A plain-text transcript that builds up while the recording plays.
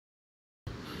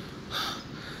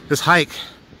This hike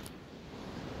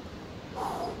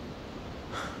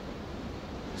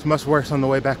is much worse on the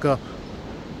way back up.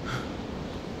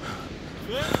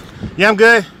 Yeah, I'm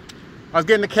good. I was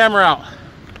getting the camera out.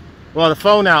 Well, the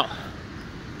phone out.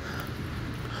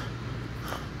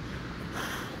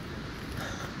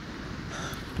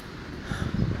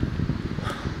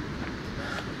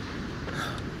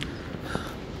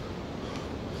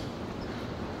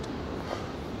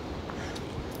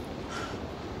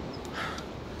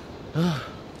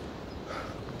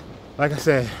 Like I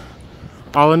said,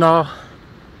 all in all,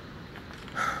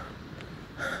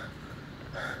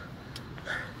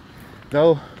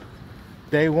 though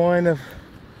day one of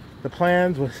the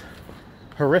plans was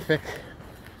horrific,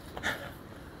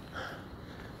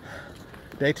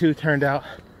 day two turned out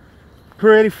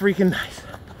pretty freaking nice.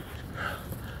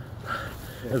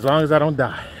 As long as I don't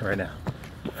die right now.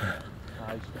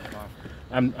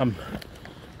 I'm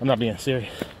not being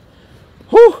serious.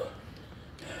 Whew!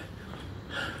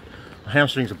 My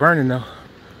hamstrings are burning though.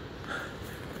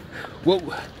 Whoa!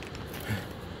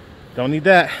 Don't need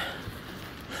that.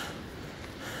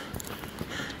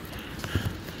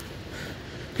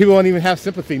 People don't even have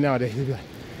sympathy nowadays. They'd be like,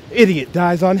 idiot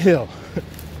dies on hill.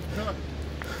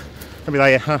 I'd be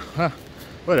like, huh,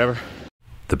 whatever.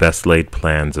 The best laid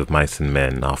plans of mice and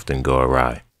men often go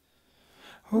awry.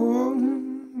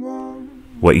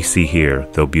 What you see here,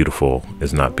 though beautiful,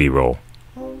 is not B-roll.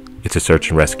 It's a search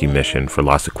and rescue mission for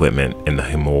lost equipment in the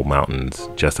Himal Mountains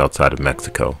just outside of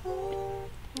Mexico.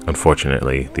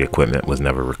 Unfortunately, the equipment was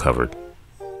never recovered.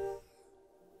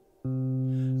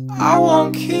 I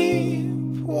won't keep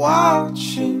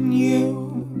watching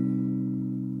you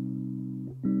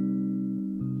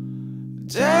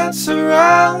dance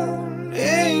around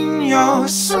in your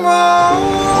smile.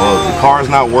 Well, the car's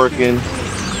not working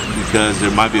because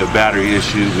there might be a battery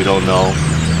issue. We don't know.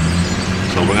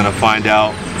 So we're gonna find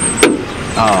out.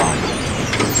 That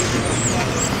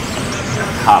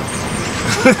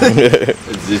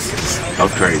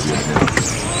was crazy.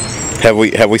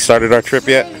 Have we started our trip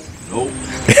yet? Nope.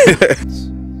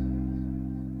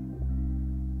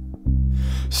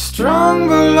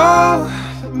 Stronger love.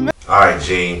 Alright,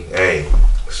 Gene. Hey,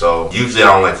 so usually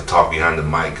I don't like to talk behind the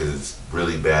mic because it's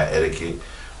really bad etiquette,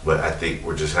 but I think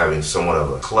we're just having somewhat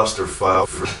of a clusterfuck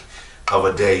of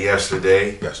a day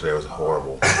yesterday. Yesterday was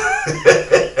horrible.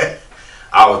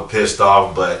 I was pissed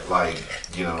off, but like,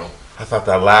 you know, I thought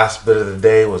that last bit of the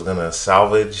day was gonna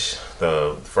salvage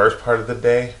the first part of the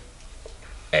day.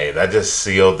 Hey, that just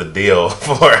sealed the deal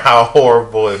for how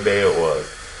horrible a day it was.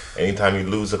 Anytime you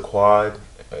lose a quad,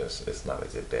 it's not a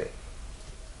good day.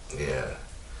 Yeah.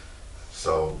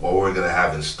 So what we're gonna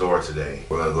have in store today,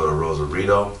 we're gonna go to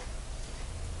Rosarito.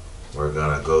 We're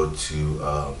gonna go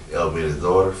to El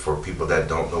Mirador. For people that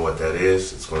don't know what that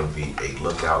is, it's gonna be a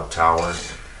lookout tower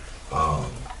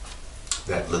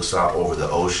that looks out over the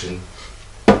ocean.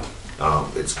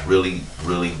 It's really,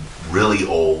 really, really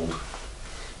old.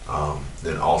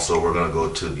 Then also we're gonna go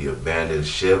to the abandoned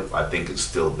ship. I think it's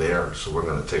still there, so we're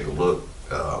gonna take a look.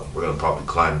 We're gonna probably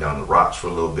climb down the rocks for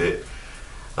a little bit.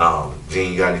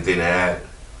 Gene, you got anything to add?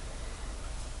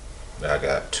 I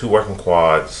got 2 working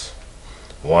quads,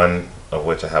 one of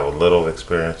which I have a little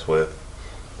experience with,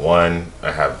 one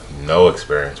I have no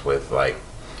experience with. Like,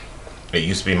 it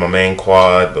used to be my main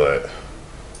quad, but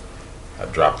I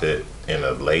dropped it in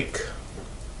a lake,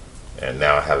 and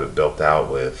now I have it built out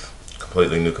with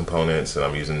completely new components, and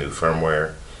I'm using new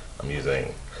firmware. I'm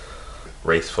using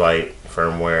race flight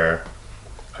firmware.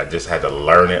 I just had to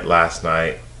learn it last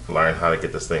night, learn how to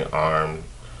get this thing armed,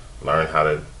 learn how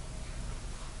to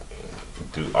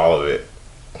do all of it.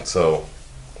 So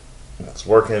it's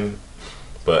working,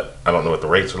 but I don't know what the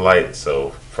rates are like.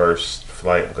 So first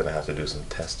flight, I'm gonna have to do some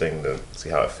testing to see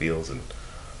how it feels, and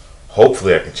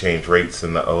hopefully I can change rates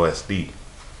in the OSD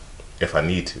if I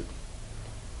need to.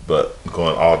 But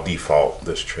going all default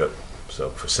this trip.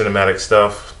 So for cinematic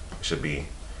stuff, it should be,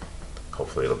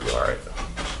 hopefully it'll be all right.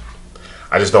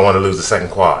 I just don't want to lose the second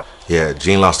quad. Yeah,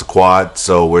 Gene lost the quad,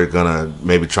 so we're gonna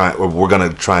maybe try, or we're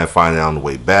gonna try and find it on the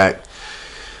way back.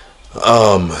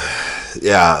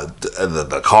 Yeah,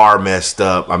 the car messed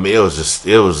up. I mean, it was just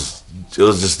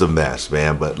a mess,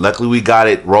 man. But luckily we got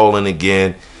it rolling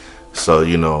again. So,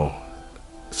 you know,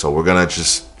 so we're gonna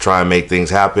just try and make things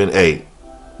happen. Hey,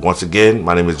 once again,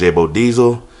 my name is J-Bo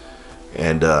Diesel,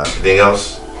 and anything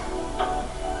else?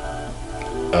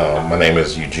 My name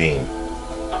is Eugene.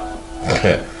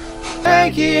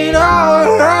 Make it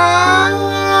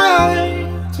alright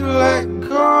to let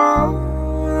go.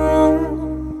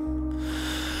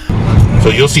 So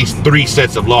you'll see 3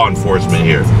 sets of law enforcement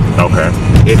here. Okay.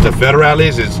 If the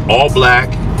Federales is all black,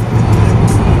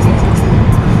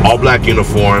 all black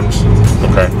uniforms.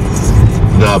 Okay.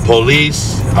 The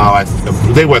police,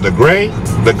 they wear the gray,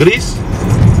 the gris.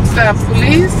 The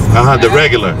police? The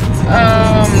regular.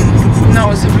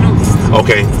 No, it's a blue.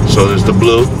 Okay, so there's the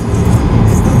blue,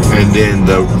 and then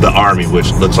the army,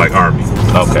 which looks like army.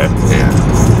 Okay. Yeah.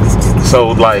 So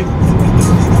like,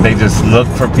 they just look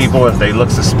for people. If they look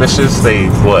suspicious, they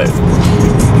what?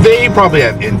 They probably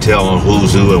have intel on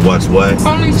who's who and what's what.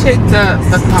 Only check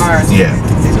the cars. Yeah.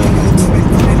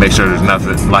 Make sure there's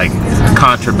nothing like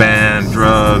contraband,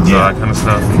 drugs, all that kind of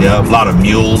stuff. Yeah, a lot of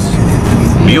mules.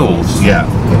 Mules? Yeah.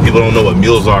 If people don't know what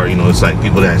mules are, you know, it's like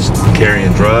people that's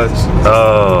carrying drugs.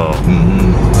 Oh.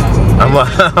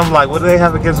 I'm like, what do they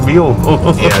have against mules?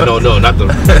 Yeah, no, not the.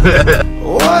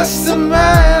 What's the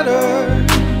matter?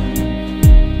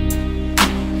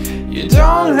 You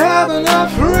don't have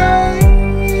enough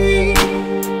rain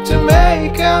to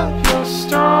make up your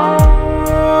storm.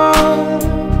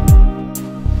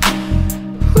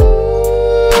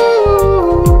 Ooh,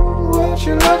 what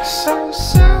you look so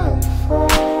sad for?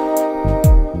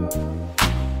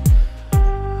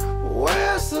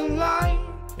 Where's the line?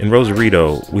 In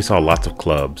Rosarito, we saw lots of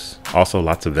clubs, also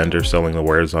lots of vendors selling the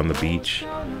wares on the beach,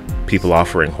 people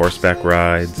offering horseback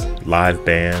rides, live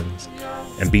bands,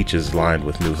 and beaches lined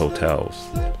with new hotels.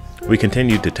 We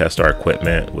continued to test our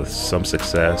equipment with some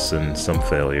success and some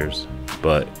failures,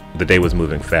 but the day was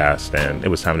moving fast and it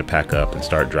was time to pack up and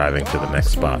start driving to the next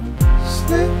spot.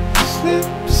 Slip, slip,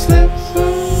 slip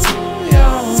through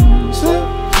your slip,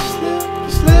 slip,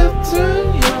 slip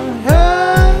through your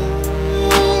head.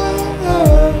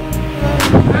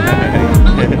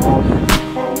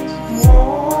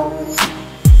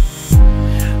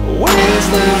 Where's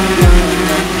the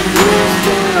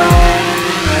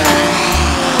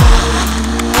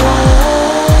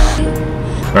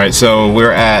All right, so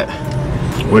we're at,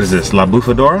 what is this, La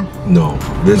Bufadora? No,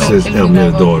 this is El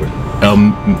Mirador. El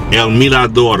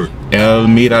Mirador. El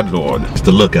Mirador. It's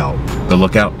the lookout. The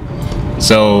lookout.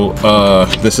 So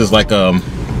this is like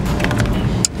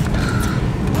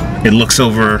it looks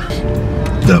over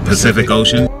The Pacific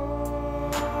Ocean.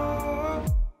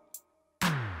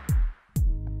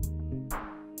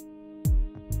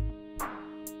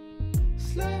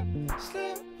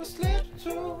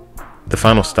 The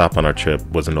final stop on our trip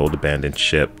was an old abandoned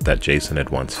ship that Jason had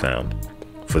once found.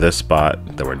 For this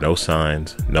spot, there were no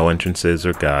signs, no entrances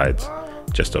or guides,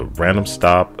 just a random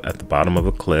stop at the bottom of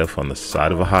a cliff on the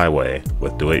side of a highway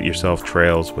with do-it-yourself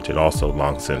trails which had also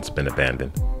long since been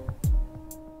abandoned.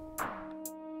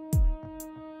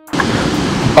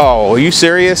 Oh, are you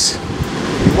serious?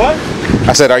 What?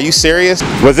 I said, are you serious?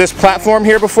 Was this platform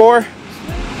here before?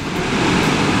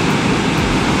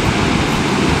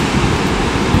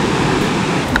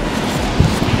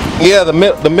 Yeah, the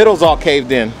middle's all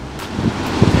caved in.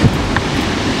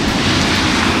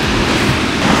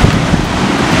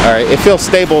 All right, it feels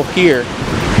stable here.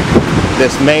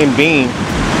 This main beam.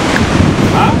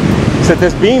 Huh? So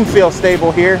this beam feels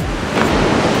stable here.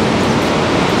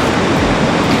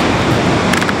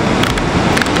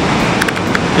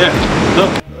 Yeah,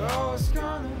 look.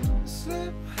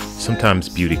 Sometimes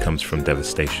beauty comes from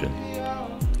devastation.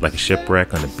 Like a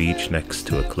shipwreck on a beach next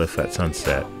to a cliff at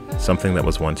sunset, something that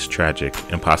was once tragic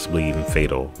and possibly even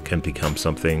fatal can become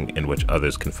something in which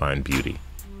others can find beauty.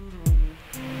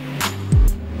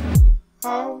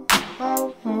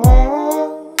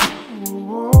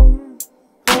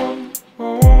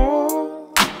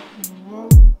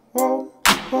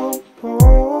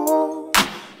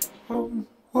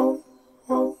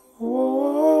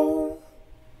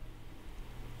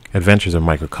 Adventures are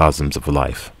microcosms of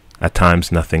life. At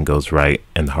times nothing goes right,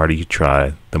 and the harder you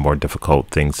try, the more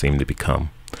difficult things seem to become.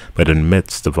 But in the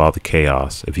midst of all the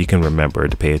chaos, if you can remember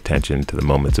to pay attention to the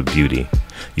moments of beauty,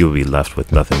 you will be left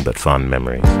with nothing but fond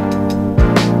memories.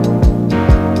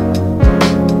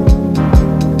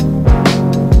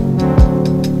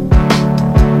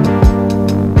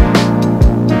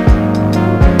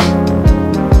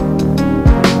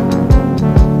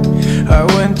 I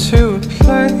went to a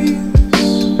place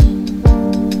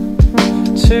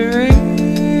to repair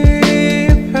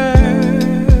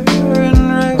and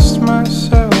rest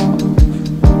myself,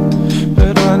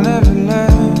 but I never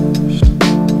left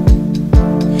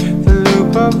the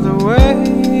loop of the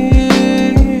waves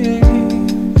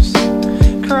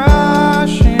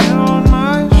crashing on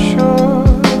my shore.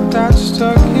 Got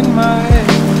stuck in my head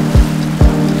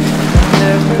and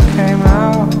never came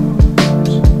out.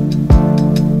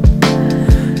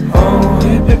 Oh,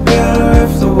 hippie bell.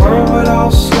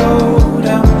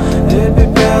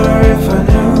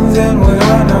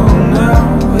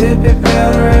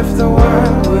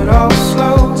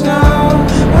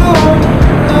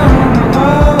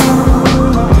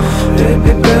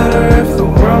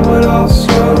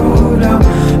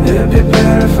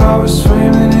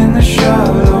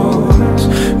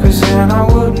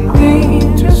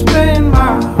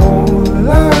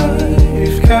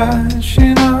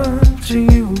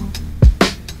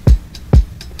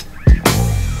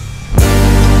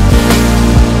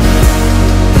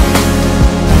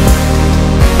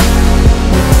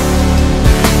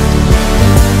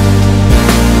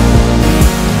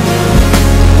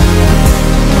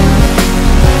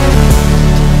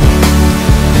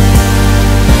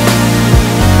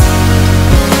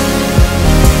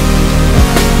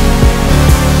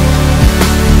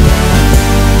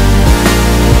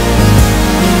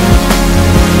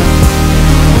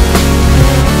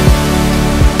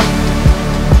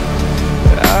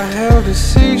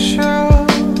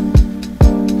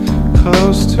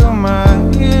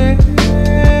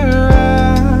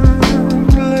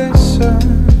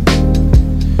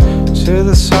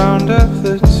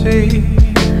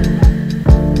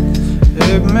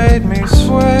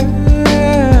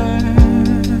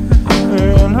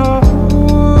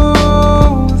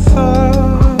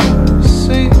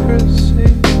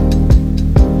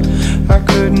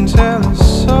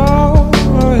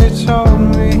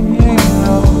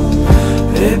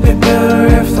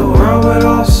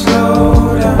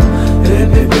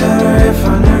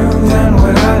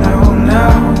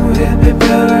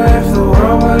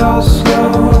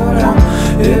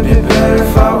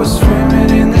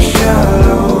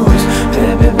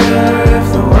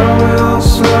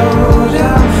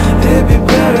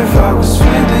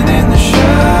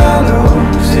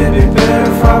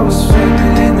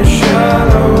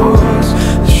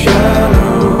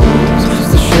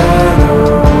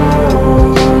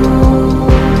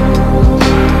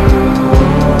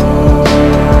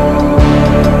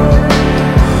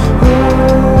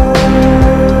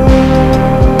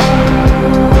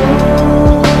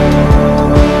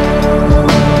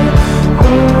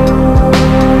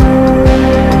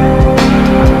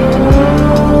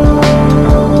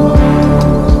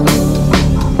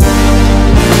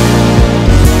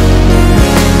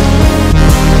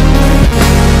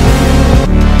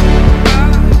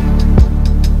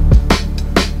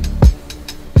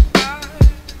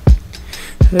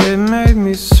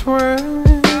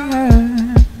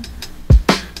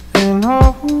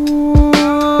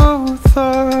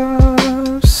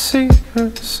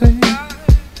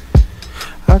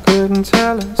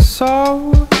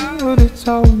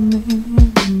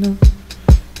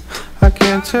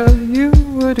 tell you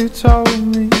what it's all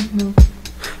mean, no.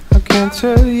 I can't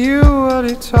tell you what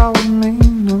it's all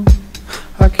mean, no.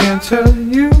 I can't tell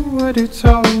you what it's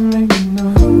all mean, no.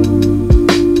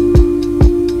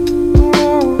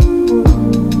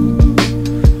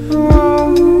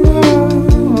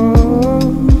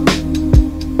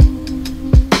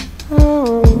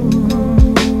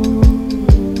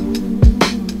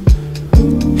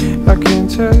 I can't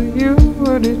tell you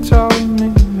what it's all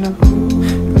mean, no.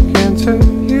 I can't tell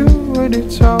you what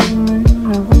it's all mean,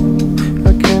 no.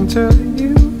 I can't tell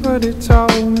you what it's all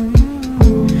mean.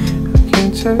 I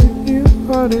can't tell you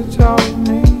what it's all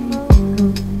mean, no.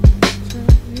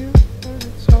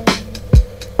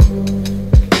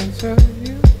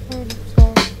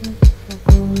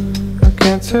 I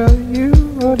can't tell you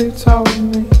what it's all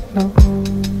mean, no.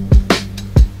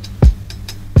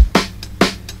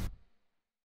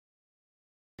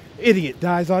 Idiot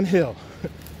dies on hill.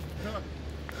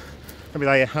 I'll be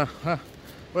like, huh,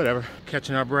 whatever.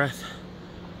 Catching our breath.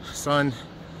 Sun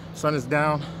is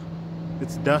down.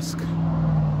 It's dusk.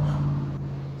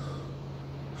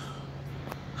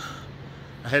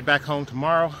 I head back home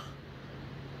tomorrow.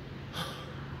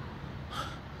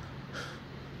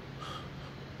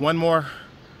 One more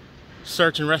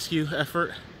search and rescue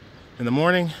effort in the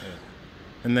morning,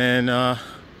 and then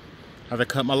either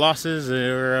cut my losses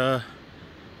or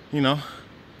you know,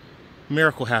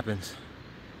 miracle happens.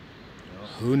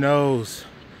 Who knows?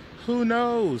 Who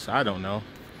knows? I don't know.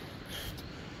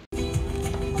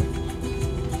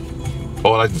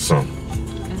 Oh, I like the song.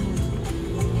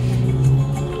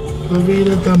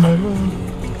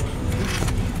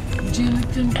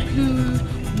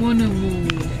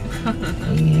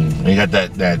 You got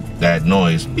that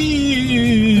noise.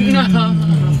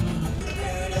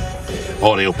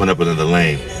 Oh, they open up another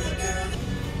lane.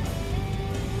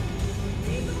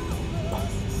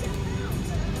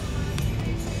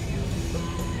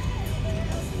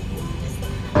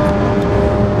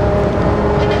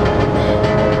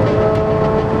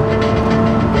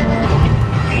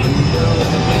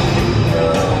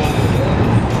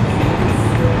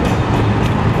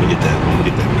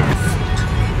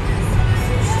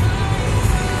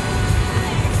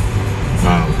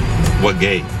 What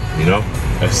gate, you know?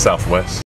 It's southwest.